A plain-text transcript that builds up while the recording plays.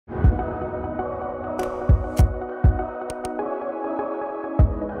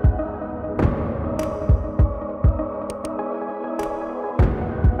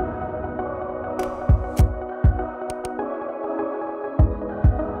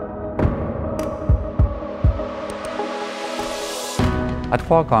At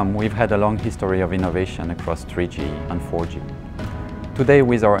Qualcomm, we've had a long history of innovation across 3G and 4G. Today,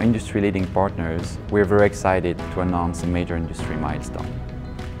 with our industry-leading partners, we're very excited to announce a major industry milestone: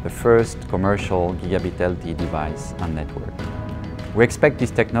 the first commercial Gigabit LTE device and network. We expect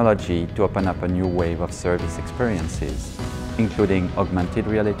this technology to open up a new wave of service experiences, including augmented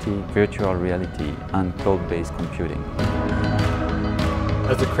reality, virtual reality, and cloud-based computing.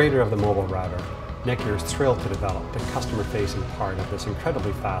 As the creator of the mobile router, Netgear is thrilled to develop the customer-facing part of this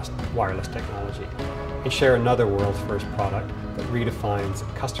incredibly fast wireless technology and share another world's-first product that redefines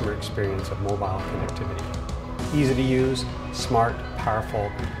the customer experience of mobile connectivity. Easy to use, smart, powerful,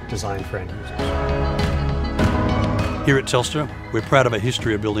 designed for end users. Here at Telstra, we're proud of our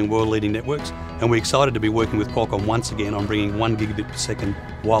history of building world-leading networks, and we're excited to be working with Qualcomm once again on bringing 1 gigabit per second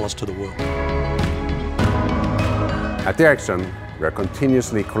wireless to the world. At Ericsson, we are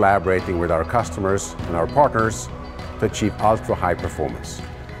continuously collaborating with our customers and our partners to achieve ultra-high performance.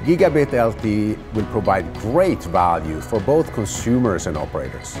 Gigabit LTE will provide great value for both consumers and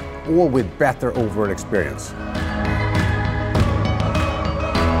operators, all with better overall experience.